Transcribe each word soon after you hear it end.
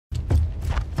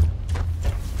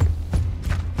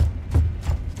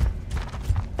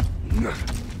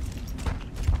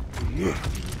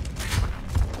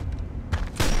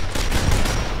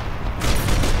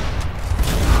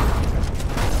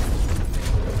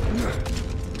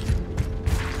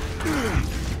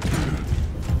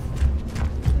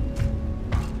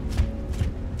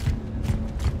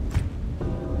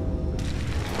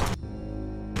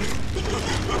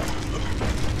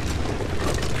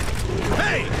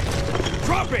Hey!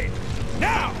 Drop it!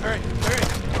 Now! Alright,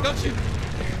 don't shoot.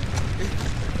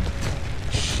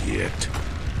 Shit.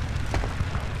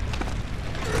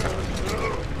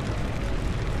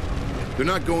 They're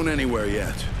not going anywhere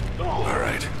yet. All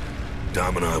right.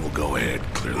 Dom and I will go ahead,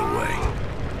 clear the way.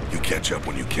 You catch up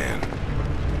when you can.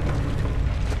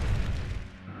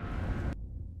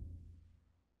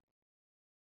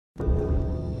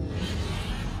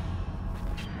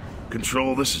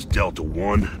 Control, this is Delta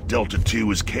 1. Delta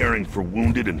 2 is caring for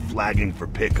wounded and flagging for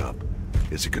pickup.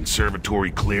 Is the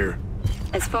conservatory clear?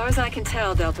 As far as I can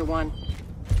tell, Delta 1.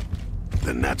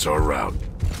 Then that's our route.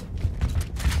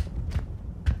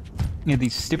 Yeah,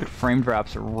 these stupid frame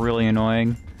drops are really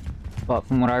annoying. But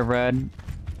from what I read,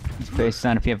 it's based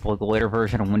on if you have like a later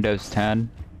version of Windows 10.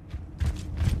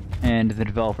 And the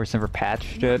developers never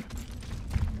patched it.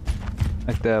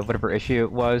 Like the whatever issue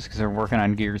it was, because they're working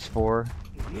on Gears 4.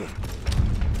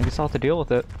 I guess I'll have to deal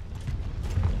with it.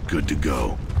 Good to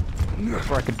go.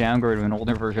 Or I could downgrade to an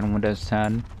older version of Windows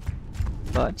 10.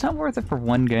 But it's not worth it for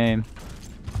one game.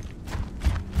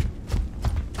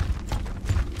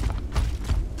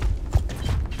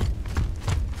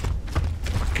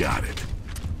 Got it.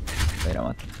 Wait, I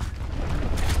want...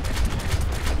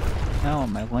 Now I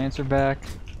want my Lancer back.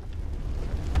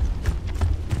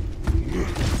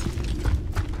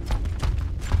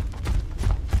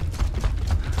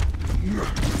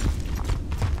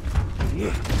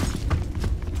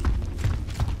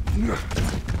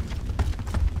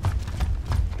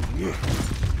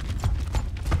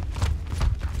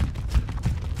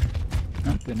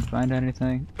 Nope, didn't find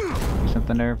anything. There's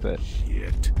something there, but...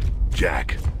 Shit.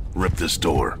 Jack, rip this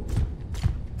door.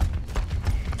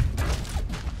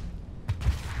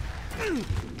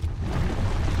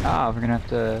 Ah, we're gonna have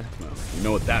to... You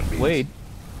know what that means. wait.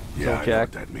 Yeah, So, I know Jack.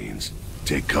 what that means.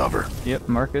 Take cover. Yep,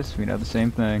 Marcus, we know the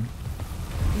same thing.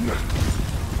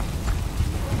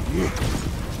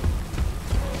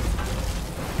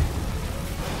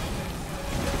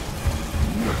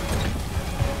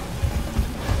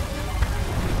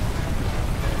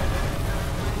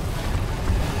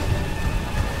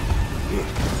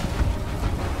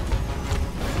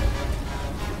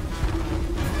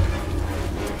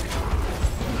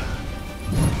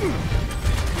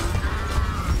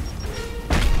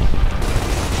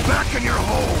 Back in your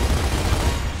hole!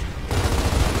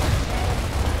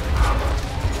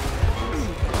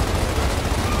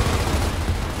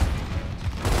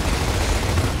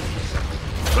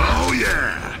 Oh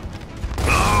yeah!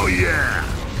 Oh yeah!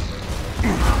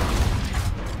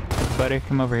 Buddy,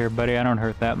 come over here, buddy. I don't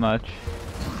hurt that much.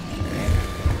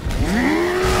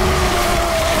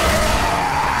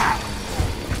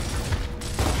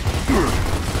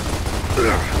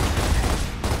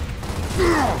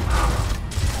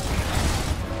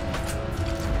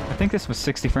 I think this was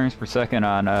 60 frames per second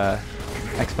on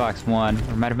Xbox One.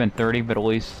 Or it might have been 30, but at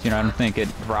least, you know, I don't think it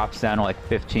drops down to like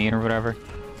 15 or whatever.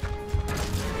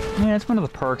 Yeah, it's one of the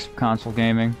perks of console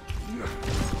gaming.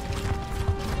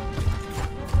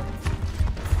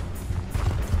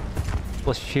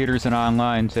 Plus cheaters and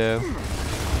online too.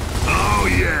 Oh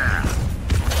yeah!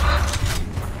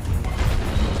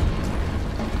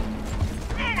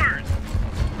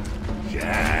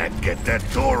 Jack, get that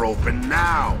door open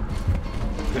now!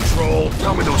 Control,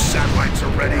 tell me those satellites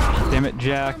are ready. Damn it,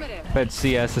 Jack. If I had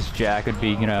CS as Jack, would be,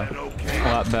 you know, a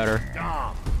lot better.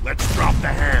 Dom, let's drop the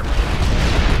hammer.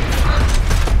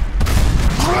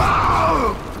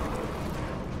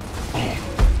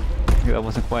 Yeah, that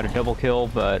wasn't quite a double kill,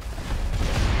 but...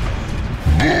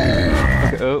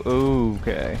 Okay, oh,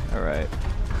 okay, alright.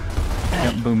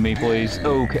 Don't boom me, please.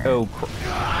 Okay, oh,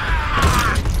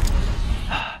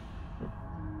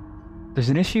 there's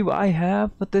an issue I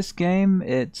have with this game.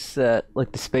 It's that,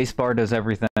 like, the spacebar does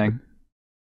everything.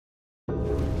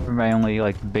 My only,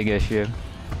 like, big issue.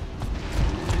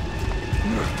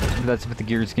 That's with the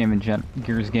Gears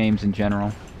games in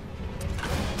general.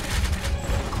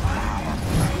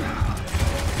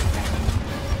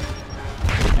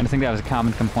 And I think that was a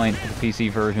common complaint for the PC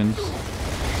versions.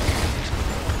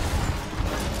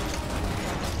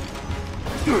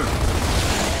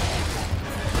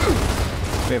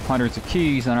 We have hundreds of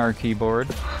keys on our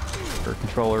keyboard for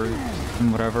controllers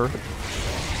and whatever,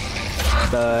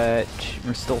 but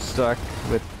we're still stuck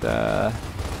with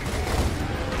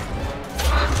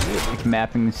like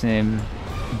mapping the same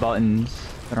buttons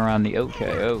that are on the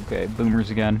okay, boomers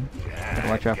again. Gotta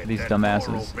watch out for these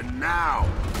dumbasses. Open now.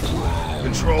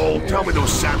 Control, tell me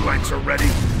those satellites are ready.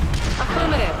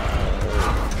 Affirmative.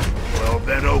 Well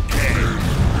then, okay.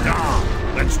 Now,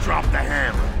 let's drop the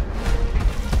hammer.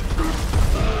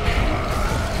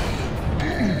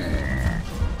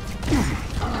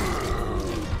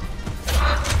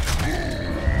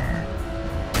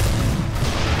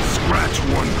 Scratch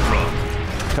one grub.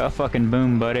 Tough fucking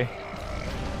boom, buddy.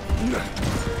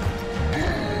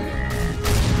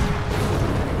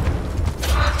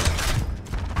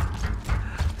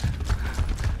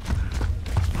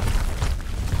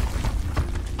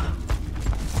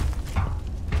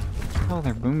 Oh,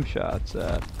 their boom shots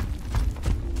at.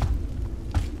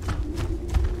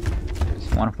 There's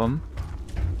one of them.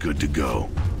 Good to go.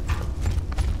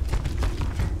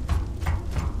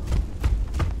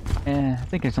 I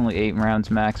think it's only 8 rounds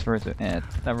max for it.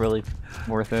 It's not really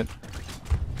worth it.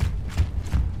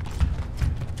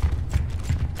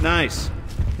 Nice.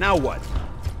 Now what?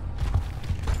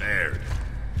 There.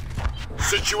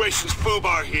 Situation's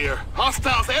FUBAR here.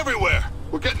 Hostiles everywhere.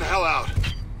 We're getting the hell out.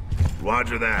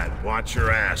 Roger that. Watch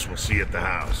your ass. We'll see you at the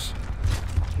house.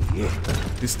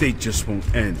 This date just won't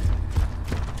end.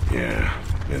 Yeah,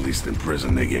 at least in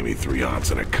prison they gave me 3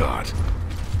 odds and a cot.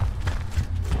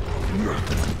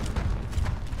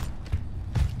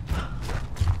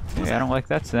 Yeah, I don't like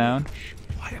that sound.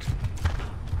 Quiet.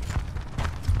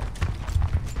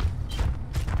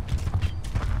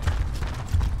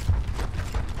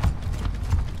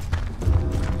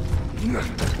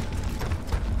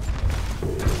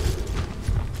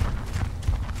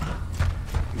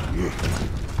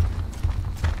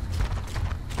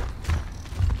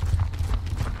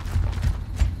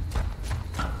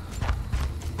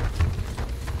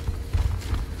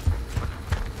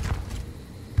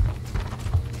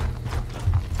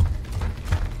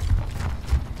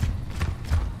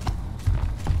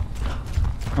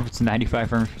 If it's 95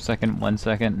 frames per second, 1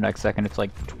 second, next second it's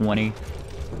like 20.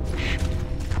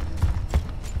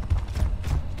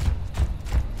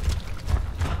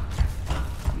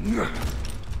 Yeah,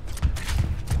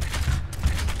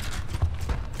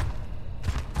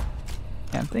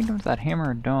 I'm thinking with that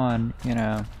Hammer of Dawn, you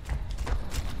know.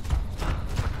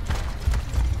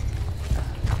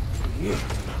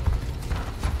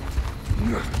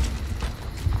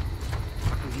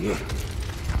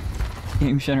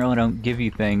 Games generally don't give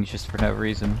you things just for no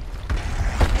reason.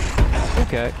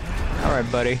 Okay.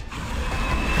 Alright, buddy.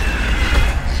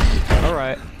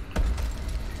 Alright.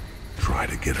 Try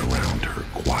to get around her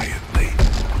quietly.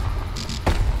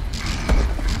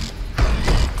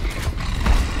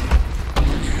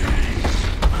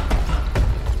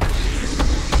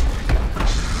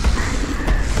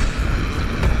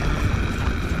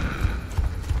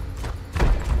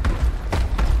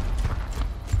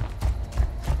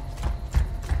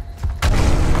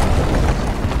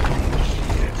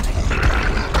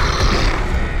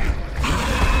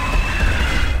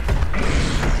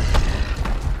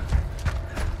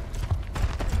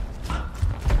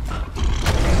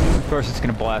 Of course it's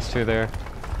gonna blast through there.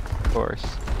 Of course.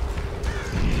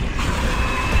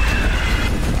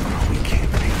 We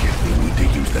can't make it. We need to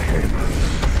use the hammer.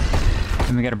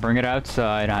 And we gotta bring it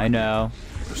outside, I know.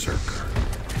 Berserker.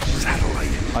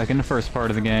 Satellite. Like in the first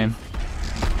part of the game.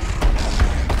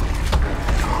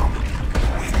 Tom,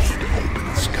 we need to open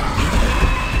the sky.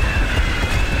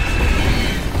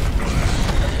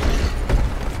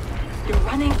 You're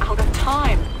running out of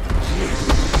time.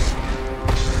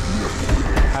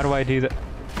 How do I do that?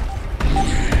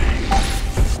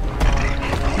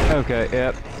 Okay,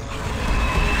 yep.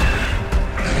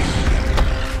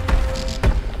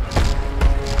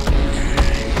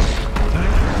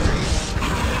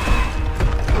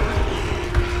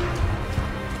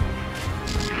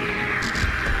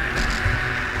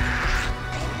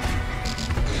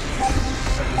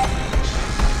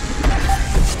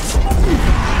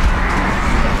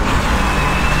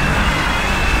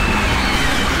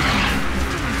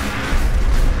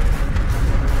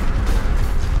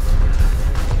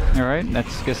 Alright,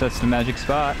 guess that's the magic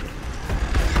spot.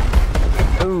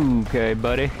 Okay,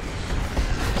 buddy.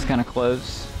 It's kinda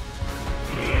close.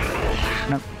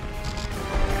 Nope.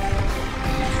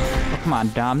 Oh, come on,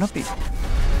 Dom, don't be... Of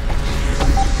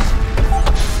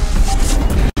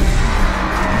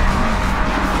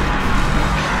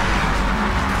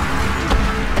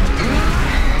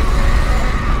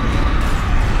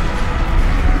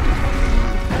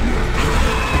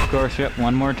course, yep,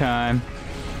 one more time.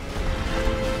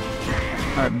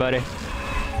 Alright, buddy.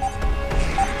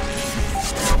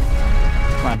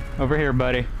 Come on, over here,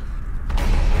 buddy.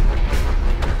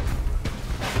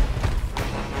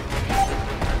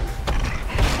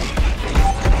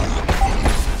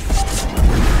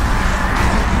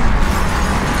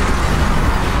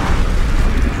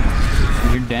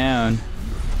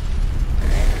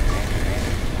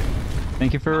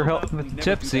 Thank you for helping with the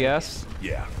tips, CS.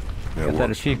 Yeah. Got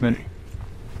that achievement.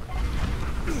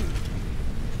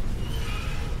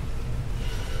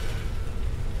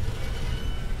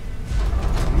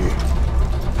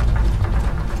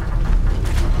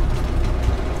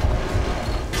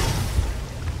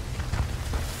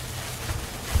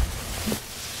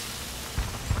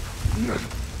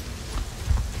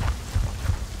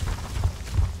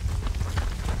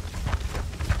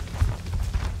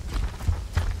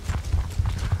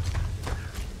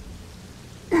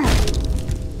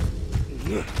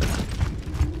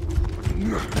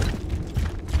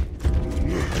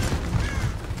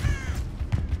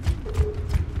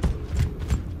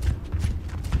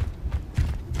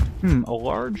 A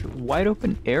large, wide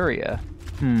open area.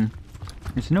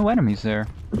 There's no enemies there.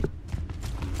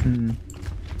 In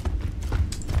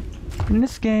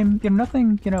this game,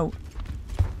 nothing,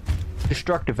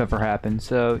 destructive ever happens,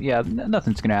 so yeah,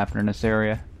 nothing's gonna happen in this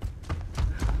area.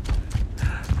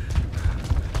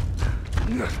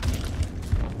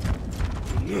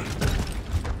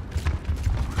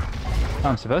 Oh,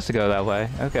 I'm supposed to go that way,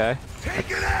 okay.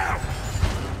 Take it out!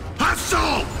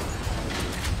 Hostile!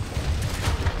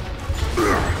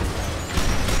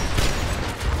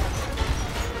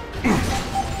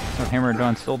 Oh, Hammer of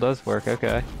Dawn still does work,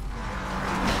 okay.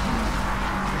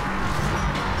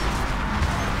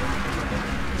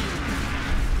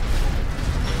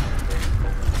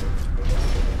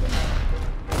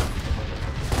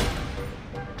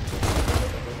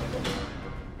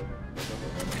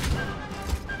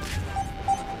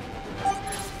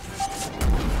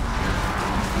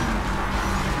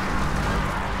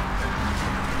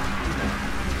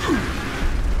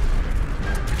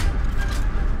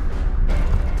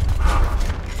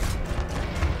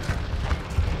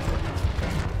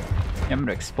 I'm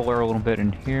gonna explore a little bit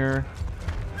in here.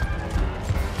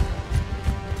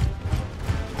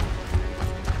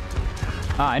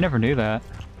 Ah, I never knew that.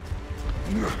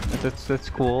 That's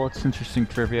cool. It's interesting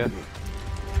trivia.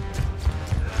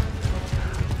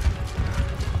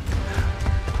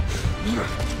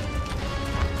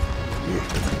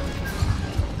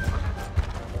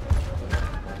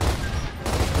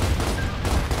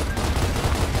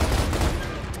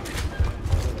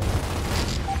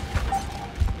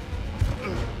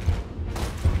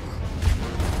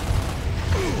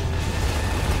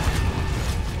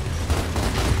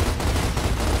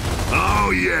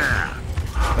 Oh yeah!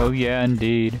 Oh yeah,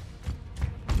 indeed.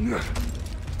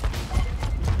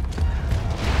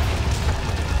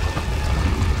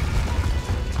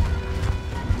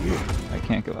 I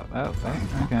can't go up. Oh,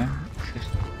 okay.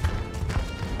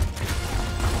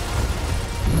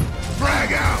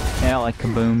 Frag out! Yeah, I like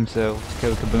kaboom, so let's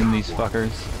go kaboom these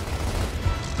fuckers.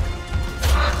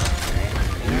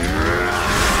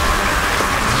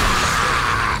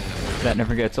 That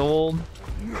never gets old.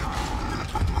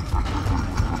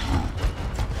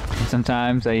 And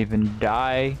sometimes I even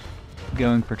die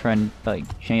going for trying to,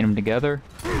 like, chain them together.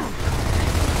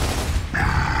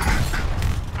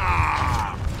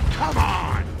 Come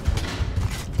on!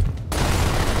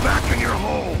 Back in your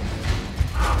hole!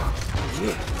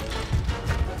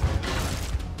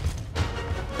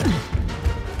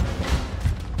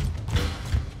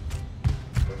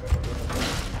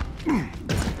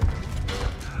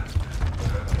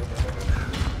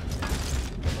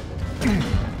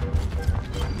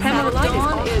 Hammer of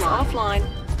Dawn is offline.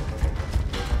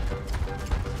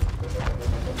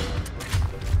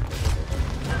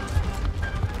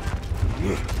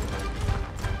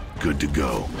 Good to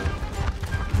go.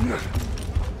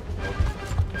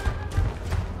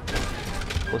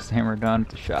 Plus the Hammer done with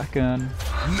the shotgun.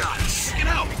 Nice! Get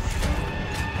out!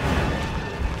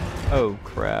 Oh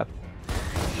crap.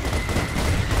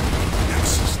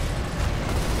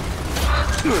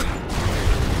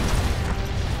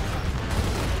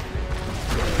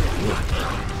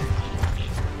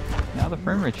 Now the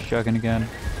frame rate's chugging again.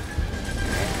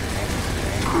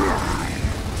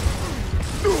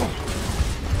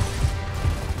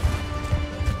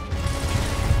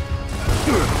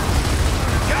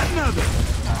 Got another!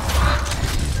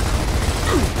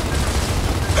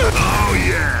 Oh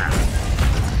yeah!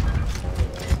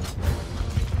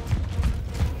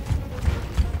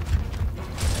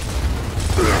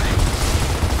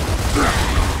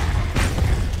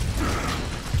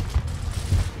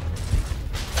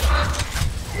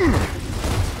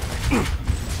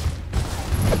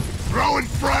 Throwing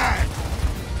frag!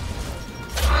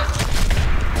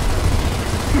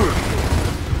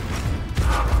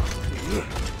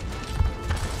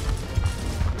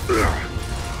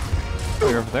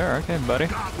 You're over there, okay, buddy.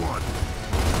 Got one.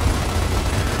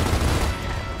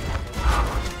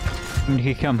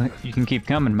 You can keep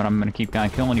coming, but I'm gonna keep kind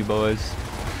of killing you boys.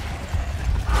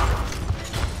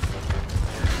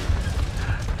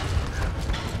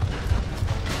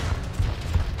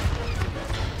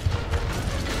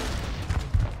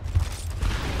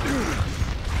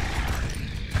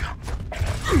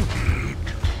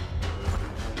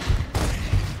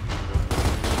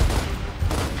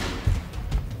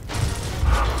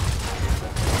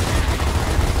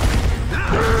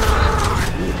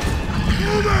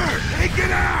 Take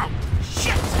it out!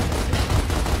 Shit!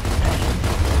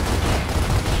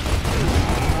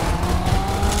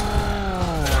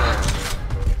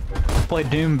 Play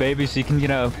Doom, baby, so you can, you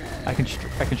know, I can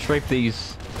strafe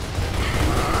these.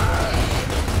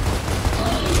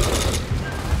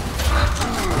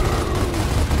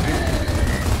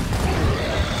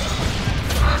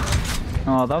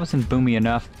 Oh, that wasn't boomy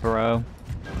enough, bro.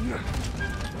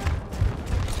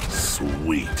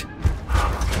 Sweet.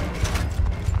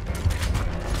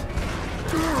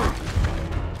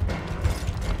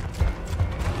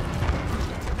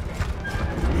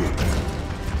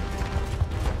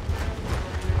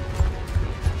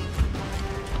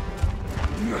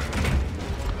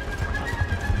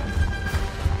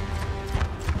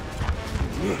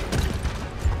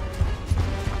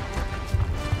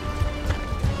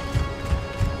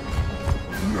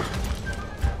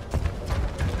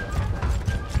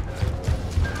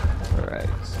 Alright,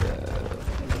 so...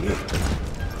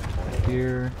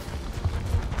 here...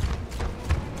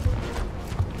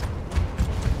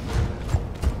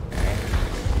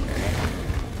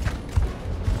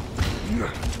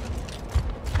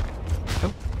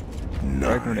 Oh.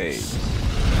 Frag grenades.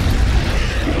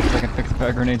 I can pick the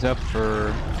frag grenades up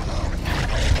for...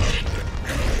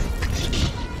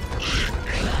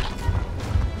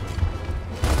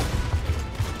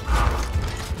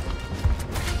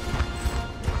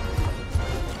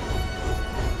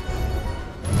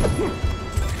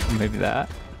 maybe that.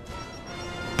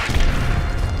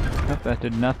 Nope, that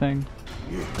did nothing.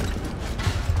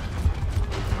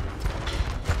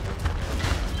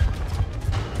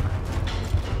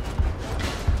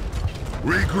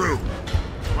 Regroup.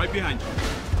 Right behind you.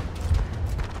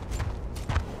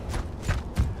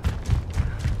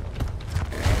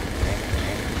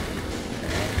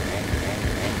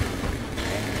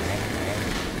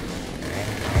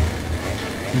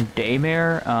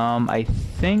 Daymare, I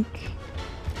think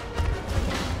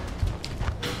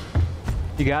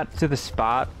you got to the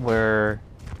spot where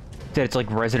it's like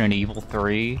Resident Evil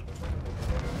 3.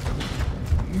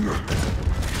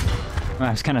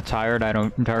 I was kind of tired, I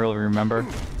don't entirely remember.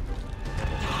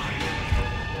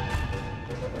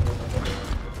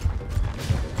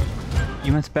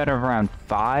 You went to bed around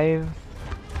 5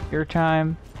 your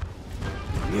time.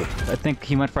 I think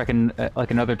he went for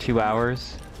like another 2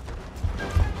 hours.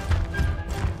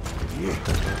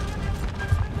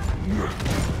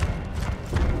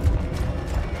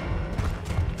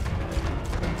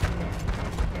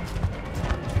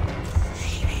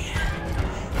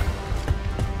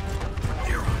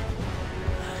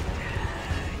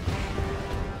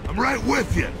 I'm right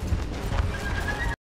with you.